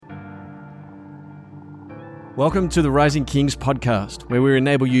Welcome to the Rising Kings podcast, where we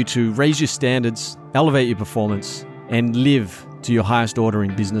enable you to raise your standards, elevate your performance, and live to your highest order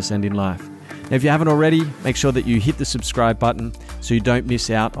in business and in life. Now, if you haven't already, make sure that you hit the subscribe button so you don't miss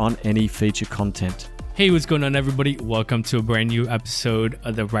out on any feature content. Hey, what's going on, everybody? Welcome to a brand new episode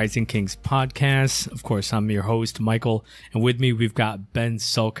of the Rising Kings podcast. Of course, I'm your host, Michael, and with me, we've got Ben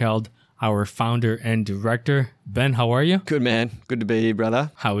Solkeld, our founder and director. Ben, how are you? Good, man. Good to be here,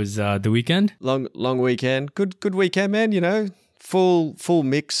 brother. How was the weekend? Long weekend. Good weekend, man. You know, full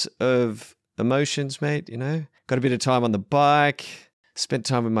mix of emotions, mate. You know, got a bit of time on the bike. Spent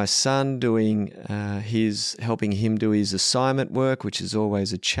time with my son doing helping him do his assignment work, which is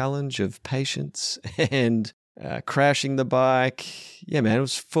always a challenge of patience, and crashing the bike. Yeah, man, it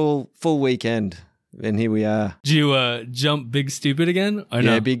was full weekend. And here we are. Did you jump Big Stupid again? Or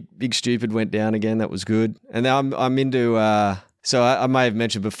no? Yeah, Big Stupid went down again. That was good. And now I'm into. So I may have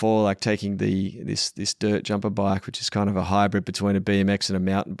mentioned before, like taking this dirt jumper bike, which is kind of a hybrid between a BMX and a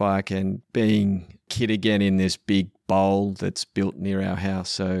mountain bike, and being kid again in this big bowl that's built near our house.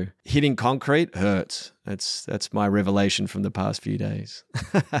 So hitting concrete hurts. That's my revelation from the past few days.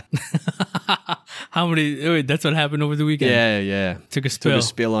 That's what happened over the weekend? Yeah. Took a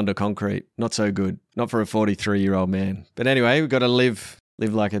spill onto concrete. Not so good. Not for a 43-year-old man. But anyway, we've got to live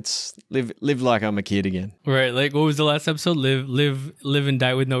like I'm a kid again. Right. Like, what was the last episode? Live and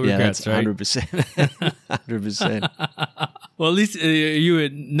die with no regrets, right? 100%. 100%. Well, at least you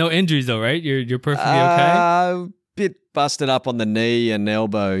had no injuries though, right? You're perfectly okay? Bit busted up on the knee and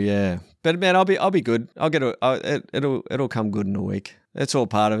elbow, yeah. But man, I'll be good. It'll come good in a week. That's all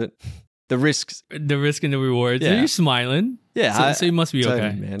part of it. The risk and the rewards. Yeah. You're smiling. Yeah. So you must be totally,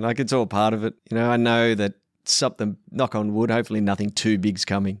 okay. Man. Like, it's all part of it. You know, I know that something, knock on wood, hopefully nothing too big's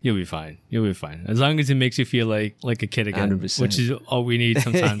coming. You'll be fine. As long as it makes you feel like a kid again. 100%. Which is all we need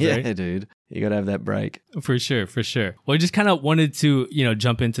sometimes, right? Yeah, dude. You got to have that break. For sure. Well, I just kind of wanted to,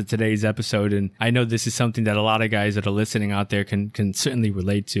 jump into today's episode. And I know this is something that a lot of guys that are listening out there can certainly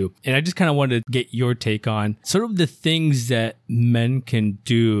relate to. And I just kind of wanted to get your take on sort of the things that men can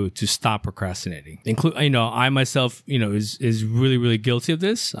do to stop procrastinating. I myself, is really, really guilty of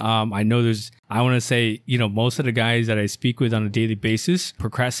this. I want to say, most of the guys that I speak with on a daily basis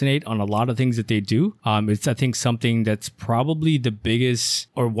procrastinate on a lot of things that they do. It's, I think, something that's probably the biggest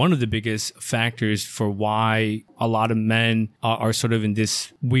or one of the biggest factors for why a lot of men are sort of in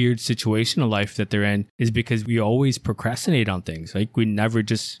this weird situation of life that they're in, is because we always procrastinate on things. Like, we never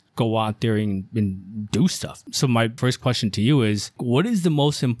just go out there and do stuff. So my first question to you is, what is the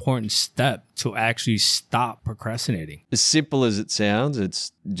most important step to actually stop procrastinating? As simple as it sounds,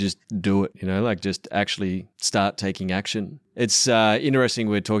 it's just do it, like just actually start taking action. It's interesting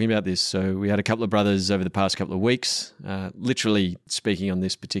we're talking about this. So we had a couple of brothers over the past couple of weeks, literally speaking on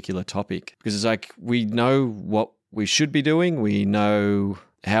this particular topic, because it's like, we know what we should be doing. We know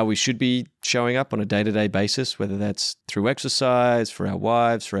how we should be showing up on a day-to-day basis, whether that's through exercise, for our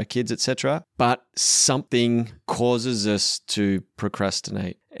wives, for our kids, etc. But something causes us to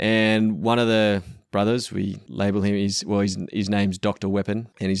procrastinate. And one of the brothers, we label him, his name's Dr. Weapon,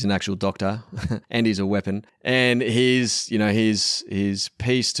 and he's an actual doctor, and he's a weapon. And his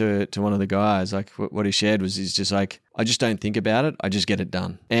piece to one of the guys, like what he shared was, he's just like, I just don't think about it. I just get it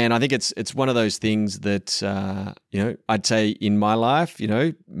done. And I think it's one of those things that, I'd say in my life,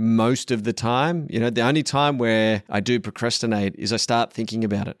 most of the time, the only time where I do procrastinate is I start thinking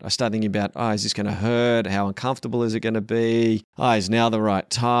about it. I start thinking about, is this going to hurt? How uncomfortable is it going to be? Is now the right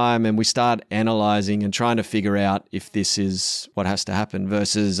time? And we start analyzing and trying to figure out if this is what has to happen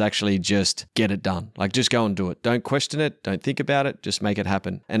versus actually just get it done. Like, just go and do it. Don't question it. Don't think about it. Just make it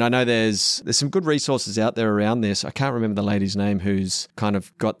happen. And I know there's some good resources out there around this. I can't remember the lady's name who's kind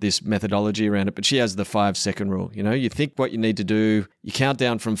of got this methodology around it, but she has the 5-second rule. You think what you need to do, you count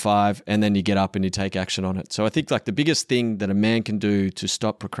down from 5, and then you get up and you take action on it. So I think like the biggest thing that a man can do to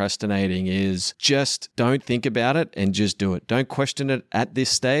stop procrastinating is just don't think about it and just do it. Don't question it at this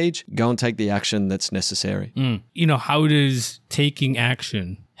stage. Go and take the action that's necessary. How does taking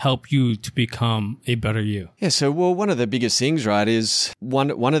action help you to become a better you? Yeah, so one of the biggest things, right, is one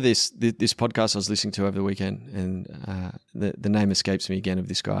of this podcast I was listening to over the weekend, and the name escapes me again of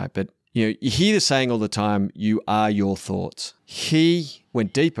this guy, but you hear the saying all the time, you are your thoughts. He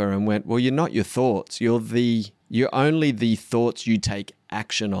went deeper and went, well, you're not your thoughts. You're only the thoughts you take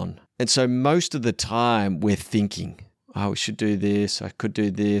action on. And so most of the time we're thinking, we should do this, I could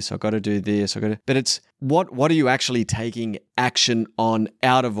do this, I got to do this, but it's what are you actually taking action on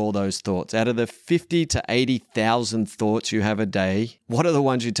out of all those thoughts? Out of the 50 to 80,000 thoughts you have a day, what are the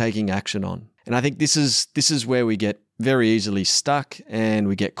ones you're taking action on? And I think this is where we get very easily stuck, and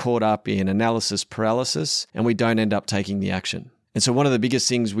we get caught up in analysis paralysis, and we don't end up taking the action. And so one of the biggest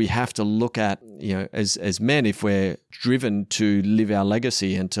things we have to look at, as men, if we're driven to live our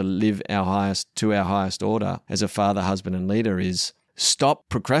legacy and to live our highest order as a father, husband, and leader, is stop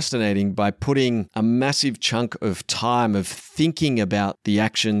procrastinating by putting a massive chunk of time of thinking about the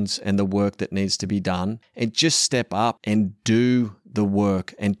actions and the work that needs to be done, and just step up and do the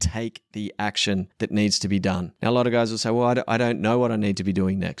work and take the action that needs to be done. Now, a lot of guys will say, well, I don't know what I need to be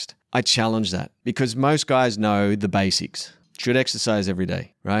doing next. I challenge that, because most guys know the basics. You should exercise every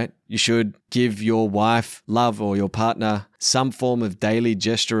day, right? You should give your wife love, or your partner some form of daily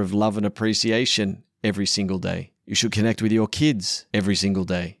gesture of love and appreciation every single day. You should connect with your kids every single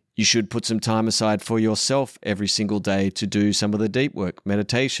day. You should put some time aside for yourself every single day to do some of the deep work,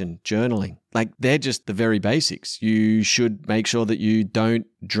 meditation, journaling. Like, they're just the very basics. You should make sure that you don't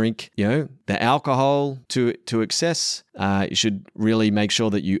drink, the alcohol to excess. You should really make sure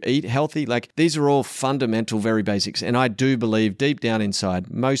that you eat healthy. Like, these are all fundamental, very basics. And I do believe deep down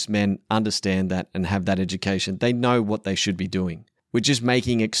inside, most men understand that and have that education. They know what they should be doing. We're just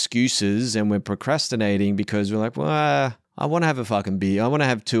making excuses, and we're procrastinating because we're like, well, I want to have a fucking beer. I want to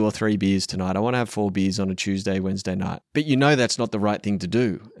have 2 or 3 beers tonight. I want to have 4 beers on a Tuesday, Wednesday night. But that's not the right thing to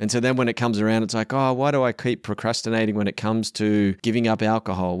do. And so then when it comes around, it's like, oh, why do I keep procrastinating when it comes to giving up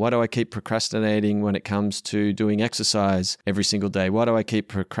alcohol? Why do I keep procrastinating when it comes to doing exercise every single day? Why do I keep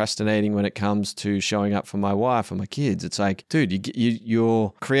procrastinating when it comes to showing up for my wife or my kids? It's like, dude,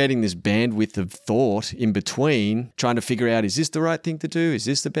 you're creating this bandwidth of thought in between, trying to figure out, is this the right thing to do? Is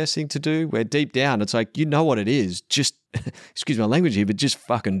this the best thing to do? Where deep down, it's like, you know what it is. Just excuse my language here, but just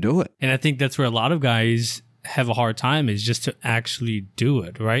fucking do it. And I think that's where a lot of guys have a hard time, is just to actually do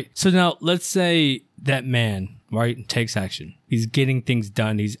it, right? So now let's say that man, right, takes action. He's getting things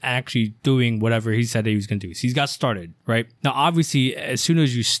done. He's actually doing whatever he said he was going to do. So he's got started, right? Now, obviously, as soon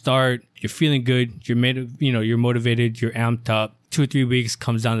as you start, you're feeling good. You're you're motivated. You're amped up. 2 or 3 weeks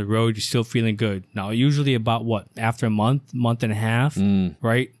comes down the road. You're still feeling good. Now, usually about after a month and a half,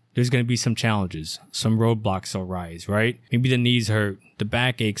 right? There's going to be some challenges, some roadblocks will rise, right? Maybe the knees hurt, the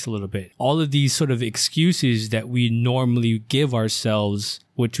back aches a little bit. All of these sort of excuses that we normally give ourselves,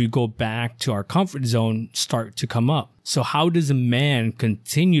 which we go back to our comfort zone, start to come up. So how does a man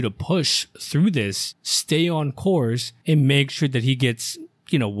continue to push through this, stay on course, and make sure that he gets,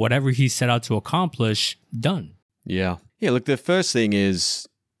 whatever he set out to accomplish done? Yeah. Yeah, look, the first thing is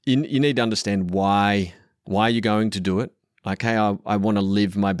you need to understand why you're going to do it. Like, hey, I want to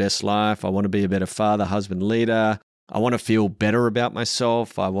live my best life. I want to be a better father, husband, leader. I want to feel better about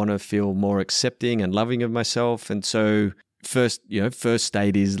myself. I want to feel more accepting and loving of myself. And so first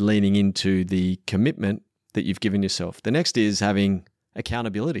state is leaning into the commitment that you've given yourself. The next is having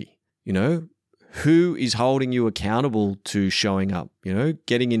accountability. Who is holding you accountable to showing up?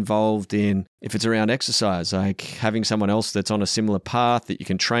 Getting involved in, if it's around exercise, like having someone else that's on a similar path that you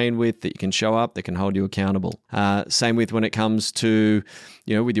can train with, that you can show up, that can hold you accountable. Same with when it comes to,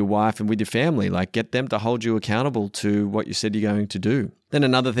 with your wife and with your family, like get them to hold you accountable to what you said you're going to do. Then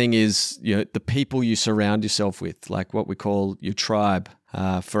another thing is, the people you surround yourself with, like what we call your tribe.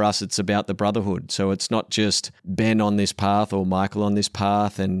 For us, it's about the brotherhood. So it's not just Ben on this path or Michael on this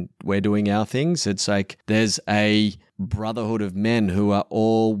path and we're doing our things. It's like there's a brotherhood of men who are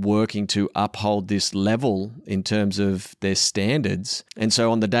all working to uphold this level in terms of their standards. And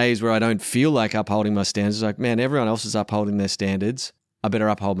so on the days where I don't feel like upholding my standards, it's like, man, everyone else is upholding their standards. I better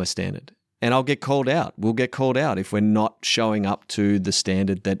uphold my standard. And I'll get called out. We'll get called out if we're not showing up to the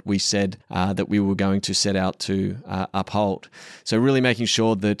standard that we said that we were going to set out to uphold. So really making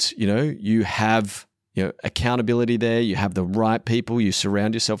sure that, you have accountability there, you have the right people, you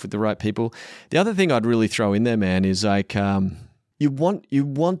surround yourself with the right people. The other thing I'd really throw in there, man, is like you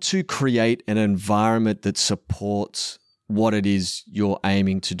want to create an environment that supports what it is you're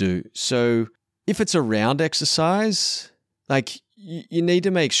aiming to do. So if it's around exercise, like you need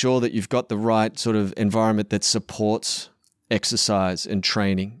to make sure that you've got the right sort of environment that supports exercise and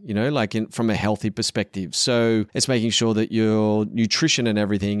training, from a healthy perspective. So it's making sure that your nutrition and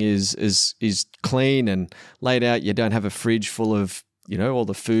everything is clean and laid out. You don't have a fridge full of, all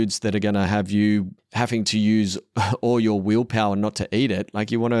the foods that are going to have you having to use all your willpower not to eat it.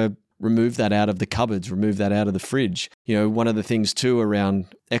 Like you want to remove that out of the cupboards, remove that out of the fridge. One of the things too around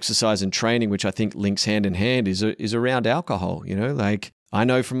exercise and training, which I think links hand in hand, is around alcohol. Like I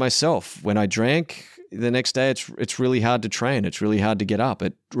know from myself, when I drank, the next day it's really hard to train. It's really hard to get up.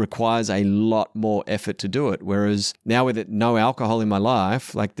 It requires a lot more effort to do it. Whereas now with no alcohol in my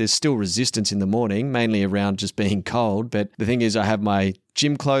life, like there's still resistance in the morning, mainly around just being cold. But the thing is, I have my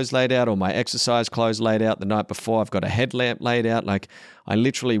gym clothes laid out or my exercise clothes laid out the night before. I've got a headlamp laid out. Like I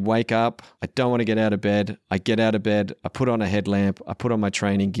literally wake up. I don't want to get out of bed. I get out of bed. I put on a headlamp. I put on my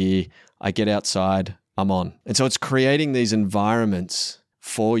training gear. I get outside. I'm on. And so it's creating these environments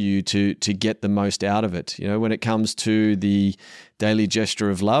for you to get the most out of it. When it comes to the daily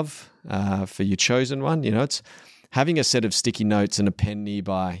gesture of love for your chosen one, it's having a set of sticky notes and a pen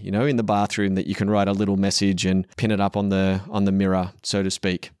nearby, in the bathroom that you can write a little message and pin it up on the mirror, so to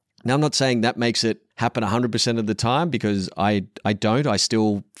speak. Now, I'm not saying that makes it happen 100% of the time, because I don't. I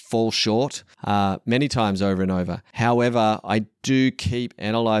still fall short many times over and over. However, I do keep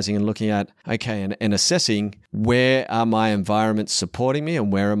analyzing and looking at, and assessing, where are my environments supporting me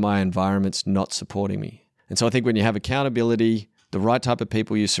and where are my environments not supporting me. And so I think when you have accountability, the right type of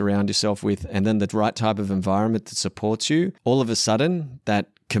people you surround yourself with, and then the right type of environment that supports you, all of a sudden, that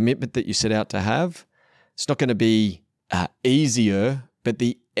commitment that you set out to have, it's not going to be easier, but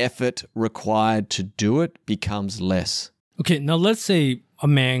the effort required to do it becomes less. Okay, now let's say a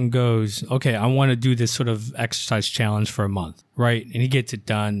man goes, okay, I want to do this sort of exercise challenge for a month, right? And he gets it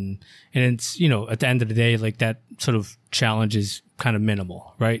done. And it's, at the end of the day, like that sort of challenge is kind of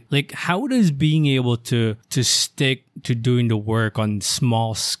minimal, right? Like how does being able to stick to doing the work on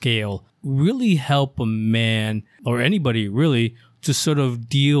small scale really help a man or anybody really to sort of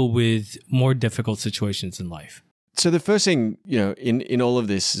deal with more difficult situations in life? So the first thing, in all of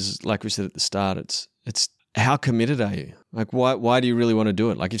this is, like we said at the start, it's how committed are you? Like, why do you really want to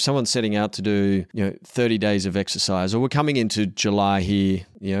do it? Like if someone's setting out to do, 30 days of exercise, or we're coming into July here,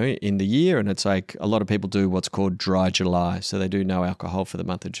 in the year, and it's like a lot of people do what's called dry July. So they do no alcohol for the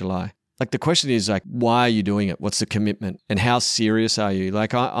month of July. Like the question is like, why are you doing it? What's the commitment? And how serious are you?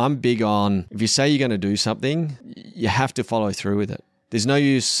 Like I'm big on, if you say you're going to do something, you have to follow through with it. There's no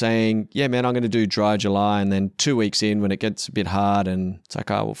use saying, yeah, man, I'm going to do dry July. And then 2 weeks in, when it gets a bit hard and it's like,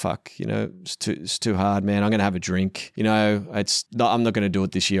 oh, well, fuck, it's too hard, man. I'm going to have a drink. I'm not going to do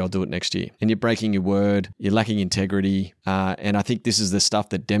it this year. I'll do it next year. And you're breaking your word. You're lacking integrity. And I think this is the stuff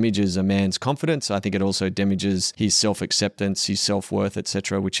that damages a man's confidence. I think it also damages his self-acceptance, his self-worth,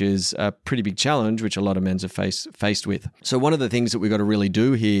 etc., which is a pretty big challenge, which a lot of men are faced with. So one of the things that we've got to really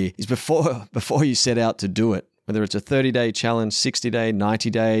do here is before you set out to do it, whether it's a 30-day challenge, 60-day,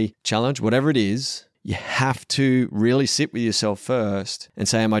 90-day challenge, whatever it is, you have to really sit with yourself first and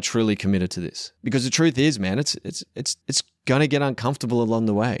say, am I truly committed to this? Because the truth is, man, it's going to get uncomfortable along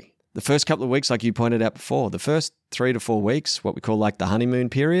the way. The first couple of weeks, like you pointed out before, the first 3 to 4 weeks, what we call like the honeymoon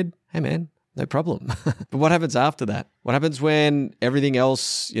period, hey, man, no problem. But what happens after that? What happens when everything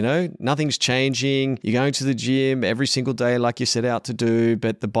else, nothing's changing? You're going to the gym every single day like you set out to do,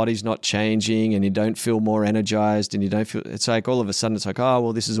 but the body's not changing and you don't feel more energized and it's like all of a sudden it's like, oh,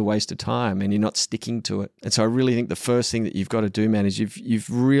 well, this is a waste of time and you're not sticking to it. And so I really think the first thing that you've got to do, man, is you've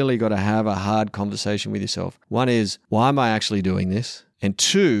really got to have a hard conversation with yourself. One is, why am I actually doing this? And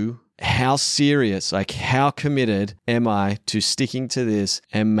two, how serious, like how committed am I to sticking to this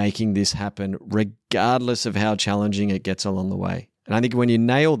and making this happen, regardless of how challenging it gets along the way? And I think when you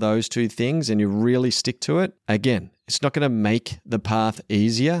nail those two things and you really stick to it, again, it's not going to make the path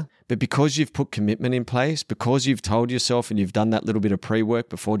easier, but because you've put commitment in place, because you've told yourself and you've done that little bit of pre-work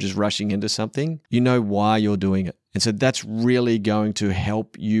before just rushing into something, you know why you're doing it. And so that's really going to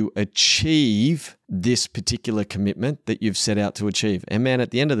help you achieve this particular commitment that you've set out to achieve. And man,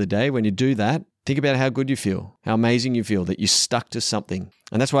 at the end of the day, when you do that, think about how good you feel, how amazing you feel that you stuck to something.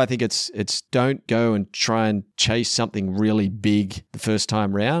 And that's why I think it's don't go and try and chase something really big the first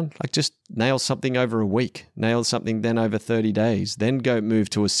time round. Like just nail something over a week, nail something then over 30 days, then go move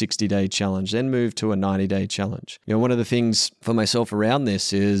to a 60-day challenge, then move to a 90-day challenge. One of the things for myself around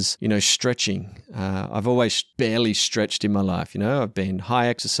this is, stretching. I've always barely stretched in my life. I've been high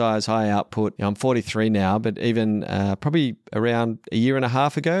exercise, high output. I'm 43 now, but even probably around a year and a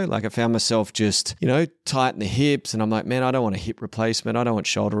half ago, like I found myself just, tight in the hips and I'm like, man, I don't want a hip replacement. I don't want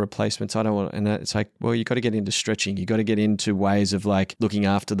shoulder replacements. I don't want, and it's like, well, you got to get into stretching. You got to get into ways of like looking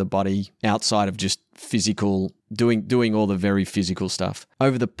after the body outside of just physical, doing all the very physical stuff.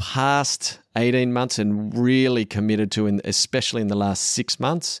 Over the past 18 months and really committed to, especially in the last 6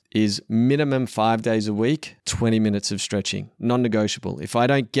 months, is minimum 5 days a week, 20 minutes of stretching, non-negotiable. If I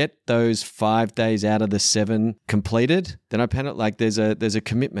don't get those 5 days out of the 7 completed, then I panic. Like there's a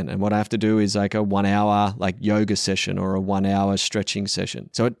commitment, and what I have to do is like a 1 hour like yoga session or a 1 hour stretching session.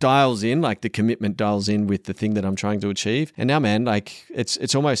 So it dials in, like the commitment dials in with the thing that I'm trying to achieve. And now, man, like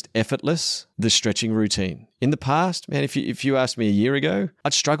it's almost effortless, the stretching routine. In the past, man, if you asked me a year ago,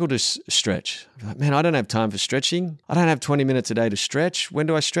 I'd struggle to stretch. Like, man, I don't have time for stretching. I don't have 20 minutes a day to stretch. When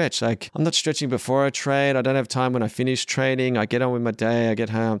do I stretch? Like, I'm not stretching before I train. I don't have time when I finish training. I get on with my day. I get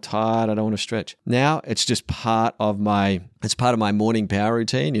home, I'm tired. I don't want to stretch. Now it's just part of my morning power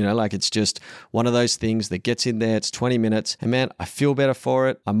routine. You know, like it's just one of those things that gets in there. It's 20 minutes. And man, I feel better for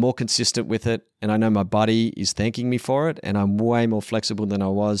it. I'm more consistent with it. And I know my body is thanking me for it. And I'm way more flexible than I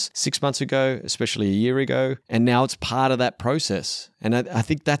was 6 months ago, especially a year ago. And now it's part of that process. And I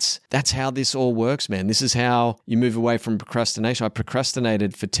think that's how this all works, man. This is how you move away from procrastination. I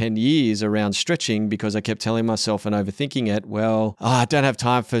procrastinated for 10 years around stretching because I kept telling myself and overthinking it, I don't have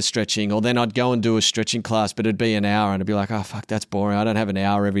time for stretching. Or then I'd go and do a stretching class, but it'd be an hour and I'd be like, oh, fuck, that's boring. I don't have an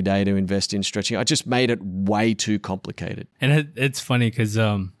hour every day to invest in stretching. I just made it way too complicated. And it's funny because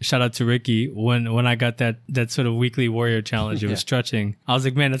shout out to Ricky. When I got that sort of weekly warrior challenge of stretching, I was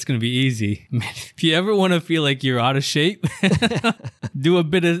like, man, that's going to be easy. Man, if you ever want to feel like you're out of shape, do a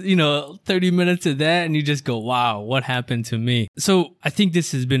bit of, 30 minutes of that and you just go, wow, what happened to me? So I think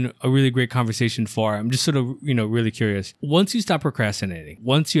this has been a really great conversation for. I'm just sort of, really curious. Once you stop procrastinating,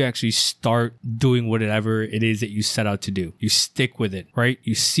 once you actually start doing whatever it is that you set out to do, you stick with it, right?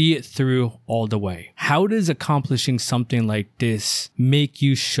 You see it through all the way. How does accomplishing something like this make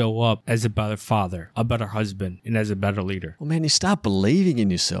you show up as a better father, a better husband, and as a better leader? Well, man, you start believing in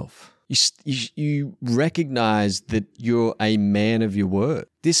yourself. You recognize that you're a man of your word.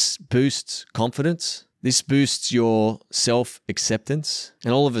 This boosts confidence. This boosts your self-acceptance.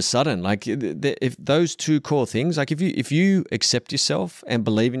 And all of a sudden, like if those two core things, like if you accept yourself and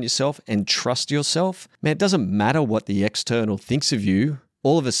believe in yourself and trust yourself, man, it doesn't matter what the external thinks of you.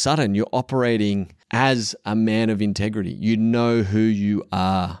 All of a sudden, you're operating as a man of integrity. You know who you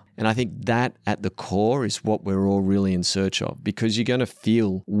are. And I think that at the core is what we're all really in search of, because you're going to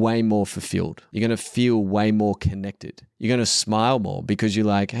feel way more fulfilled. You're going to feel way more connected. You're going to smile more because you're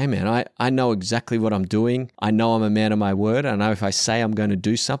like, hey man, I know exactly what I'm doing. I know I'm a man of my word. I know if I say I'm going to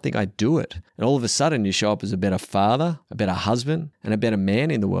do something, I do it. And all of a sudden you show up as a better father, a better husband, and a better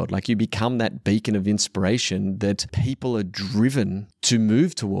man in the world. Like you become that beacon of inspiration that people are driven to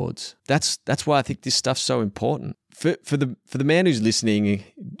move towards. That's why I think this stuff's so important. For the man who's listening,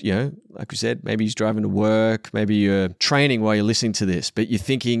 like we said, maybe he's driving to work, maybe you're training while you're listening to this, but you're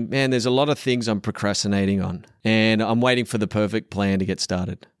thinking, man, there's a lot of things I'm procrastinating on and I'm waiting for the perfect plan to get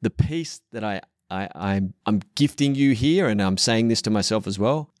started. The piece that I'm gifting you here, and I'm saying this to myself as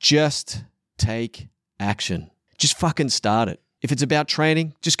well, just take action. Just fucking start it. If it's about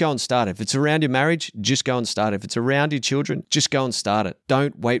training, just go and start it. If it's around your marriage, just go and start it. If it's around your children, just go and start it.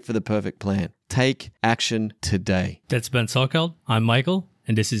 Don't wait for the perfect plan. Take action today. That's Ben Salkeld. I'm Michael,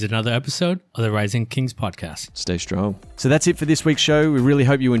 and this is another episode of the Rising Kings podcast. Stay strong. So that's it for this week's show. We really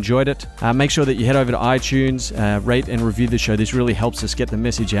hope you enjoyed it. Make sure that you head over to iTunes, rate and review the show. This really helps us get the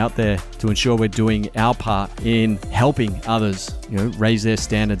message out there to ensure we're doing our part in helping others, raise their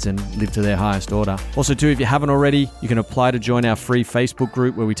standards and live to their highest order. Also, too, if you haven't already, you can apply to join our free Facebook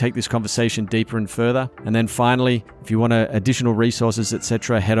group where we take this conversation deeper and further. And then finally, if you want additional resources,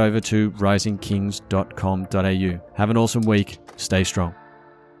 etc., head over to risingkings.com.au. Have an awesome week. Stay strong.